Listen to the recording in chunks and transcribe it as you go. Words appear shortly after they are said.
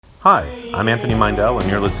Hi, I'm Anthony Mindell,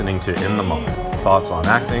 and you're listening to In the Moment, thoughts on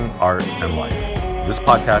acting, art, and life. This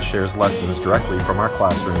podcast shares lessons directly from our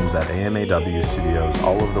classrooms at AMAW studios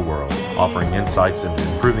all over the world, offering insights into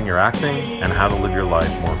improving your acting and how to live your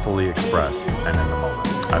life more fully expressed and in the moment.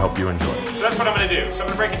 I hope you enjoy. So that's what I'm going to do. So I'm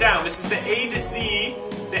going to break it down. This is the A to Z,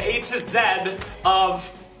 the A to Z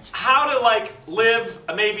of how to live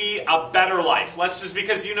maybe a better life. Let's just,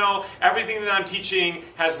 because everything that I'm teaching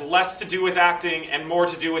has less to do with acting and more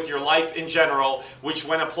to do with your life in general, which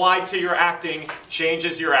when applied to your acting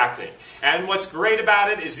changes your acting. And what's great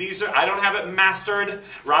about it is I don't have it mastered.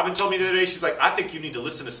 Robin told me the other day, she's like, I think you need to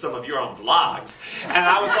listen to some of your own vlogs. And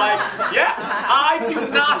I was like, yeah, I do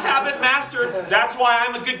not have it mastered. That's why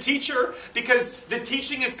I'm a good teacher, because the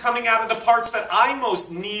teaching is coming out of the parts that I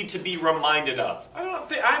most need to be reminded of.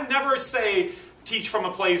 I never say teach from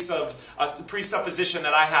a place of a presupposition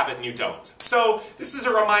that I have it and you don't. So this is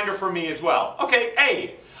a reminder for me as well. Okay,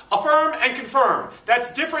 A, affirm and confirm.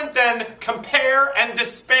 That's different than compare and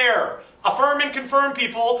despair. Affirm and confirm,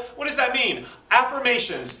 people. What does that mean?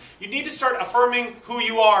 Affirmations. You need to start affirming who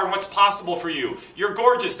you are and what's possible for you. You're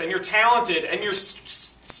gorgeous and you're talented and you're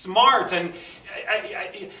smart and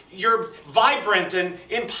you're vibrant and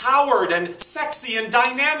empowered and sexy and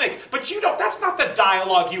dynamic. But that's not the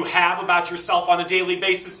dialogue you have about yourself on a daily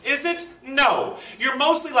basis, is it? No. You're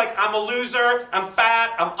mostly like, I'm a loser, I'm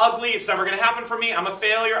fat, I'm ugly, it's never going to happen for me, I'm a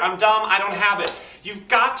failure, I'm dumb, I don't have it. You've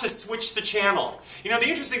got to switch the channel. The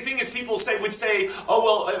interesting thing is people would say,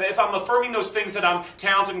 oh, well, if I'm affirming those things that I'm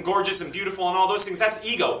talented and gorgeous and beautiful and all those things, that's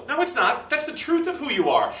ego. No, it's not. That's the truth of who you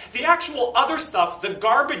are. The actual other stuff, the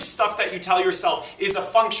garbage stuff that you tell yourself, is a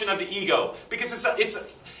function of the ego, because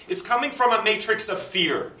it's coming from a matrix of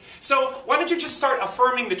fear. So why don't you just start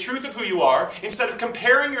affirming the truth of who you are instead of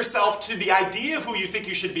comparing yourself to the idea of who you think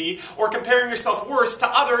you should be, or comparing yourself worse to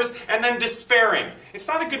others and then despairing. It's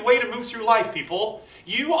not a good way to move through life, people.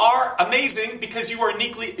 You are amazing because you are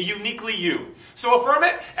uniquely you. So affirm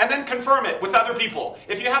it and then confirm it with other people.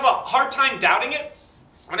 If you have a hard time doubting it,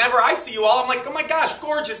 whenever I see you all, I'm like, oh my gosh,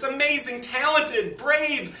 gorgeous, amazing, talented,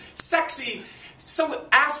 brave, sexy. So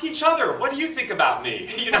ask each other, what do you think about me?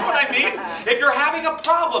 You know what I mean? If you're having a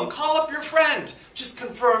problem, call up your friend. Just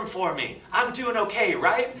confirm for me. I'm doing okay,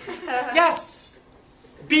 right? Yes.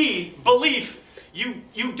 B, belief.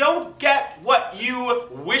 You don't get what you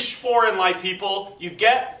wish for in life, people. You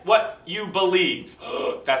get what you believe.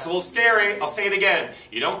 That's a little scary. I'll say it again.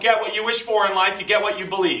 You don't get what you wish for in life, you get what you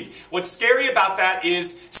believe. What's scary about that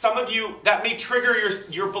is some of you, that may trigger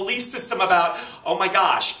your belief system about, oh my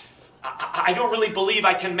gosh, I don't really believe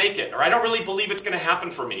I can make it, or I don't really believe it's going to happen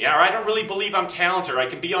for me, or I don't really believe I'm talented, or I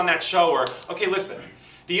can be on that show, or, okay, listen.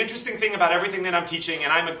 The interesting thing about everything that I'm teaching,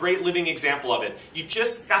 and I'm a great living example of it, you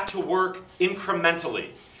just got to work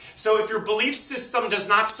incrementally. So if your belief system does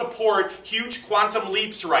not support huge quantum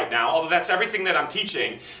leaps right now, although that's everything that I'm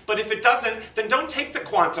teaching, but if it doesn't, then don't take the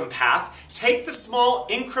quantum path. Take the small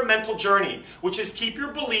incremental journey, which is keep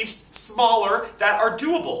your beliefs smaller that are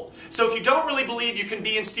doable. So if you don't really believe you can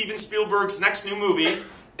be in Steven Spielberg's next new movie,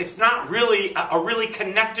 it's not really a really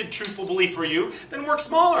connected, truthful belief for you, then work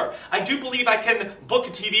smaller. I do believe I can book a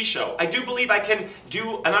TV show. I do believe I can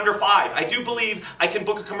do an under 5. I do believe I can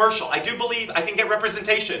book a commercial. I do believe I can get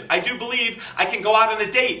representation. I do believe I can go out on a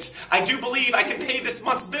date. I do believe I can pay this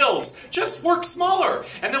month's bills. Just work smaller.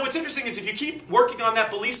 And then what's interesting is if you keep working on that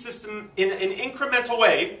belief system in an incremental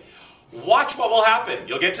way, watch what will happen.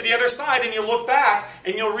 You'll get to the other side and you'll look back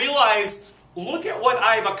and you'll realize, look at what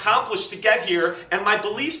I've accomplished to get here, and my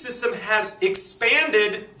belief system has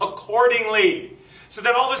expanded accordingly. So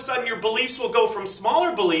that all of a sudden your beliefs will go from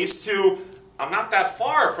smaller beliefs to, I'm not that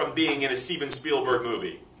far from being in a Steven Spielberg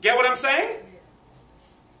movie. Get what I'm saying?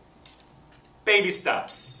 Baby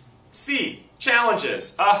steps. C,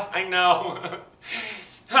 challenges. I know.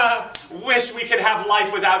 Wish we could have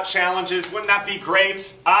life without challenges. Wouldn't that be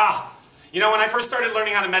great? When I first started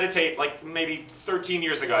learning how to meditate, like maybe 13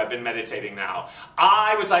 years ago, I've been meditating now,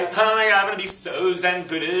 I was like, oh my God, I'm going to be so Zen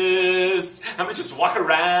Buddhist. I'm going to just walk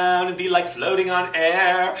around and be like floating on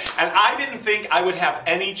air. And I didn't think I would have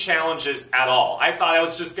any challenges at all. I thought I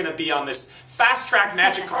was just going to be on this fast-track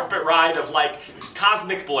magic carpet ride of like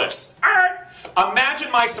cosmic bliss.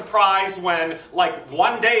 Imagine my surprise when,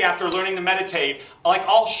 one day after learning to meditate,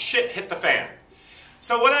 all shit hit the fan.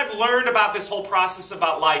 So what I've learned about this whole process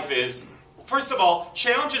about life is, first of all,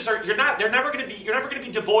 challenges you're never going to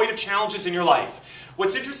be devoid of challenges in your life.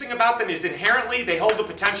 What's interesting about them is inherently they hold the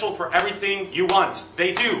potential for everything you want.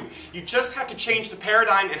 They do. You just have to change the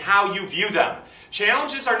paradigm in how you view them.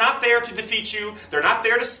 Challenges are not there to defeat you. They're not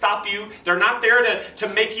there to stop you. They're not there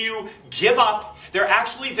to make you give up. They're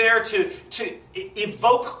actually there to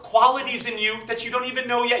evoke qualities in you that you don't even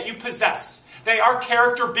know yet you possess. They are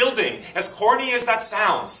character building, as corny as that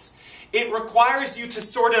sounds. It requires you to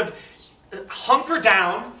sort of hunker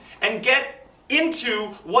down and get into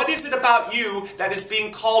what is it about you that is being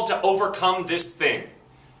called to overcome this thing.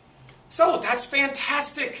 So that's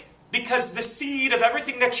fantastic, because the seed of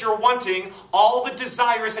everything that you're wanting, all the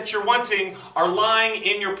desires that you're wanting, are lying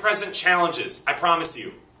in your present challenges, I promise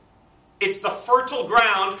you. It's the fertile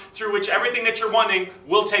ground through which everything that you're wanting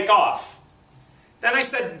will take off. Then I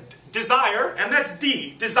said desire, and that's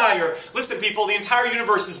D, desire. Listen, people, the entire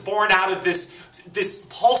universe is born out of this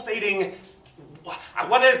pulsating,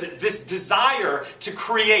 what is it? This desire to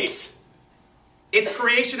create. It's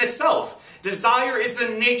creation itself. Desire is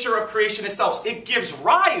the nature of creation itself. It gives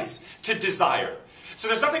rise to desire. So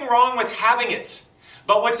there's nothing wrong with having it.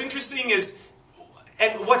 But what's interesting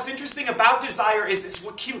about desire is it's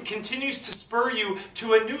what continues to spur you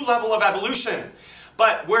to a new level of evolution.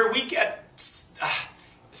 But where we get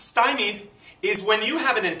stymied is when you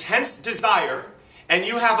have an intense desire and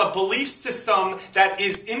you have a belief system that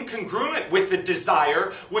is incongruent with the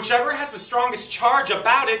desire. Whichever has the strongest charge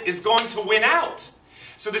about it is going to win out.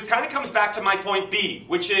 So this kind of comes back to my point B,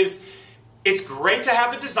 which is, it's great to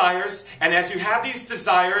have the desires, and as you have these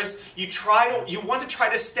desires, you want to try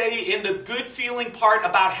to stay in the good feeling part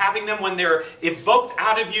about having them when they're evoked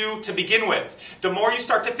out of you to begin with. The more you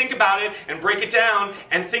start to think about it and break it down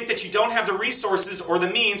and think that you don't have the resources or the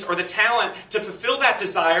means or the talent to fulfill that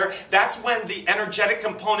desire, that's when the energetic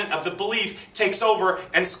component of the belief takes over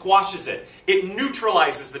and squashes it. It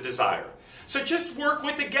neutralizes the desire. So just work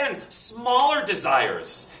with, again, smaller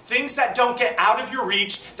desires. Things that don't get out of your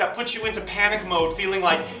reach, that put you into panic mode, feeling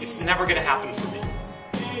like it's never going to happen for me.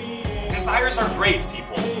 Desires are great,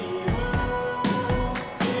 people.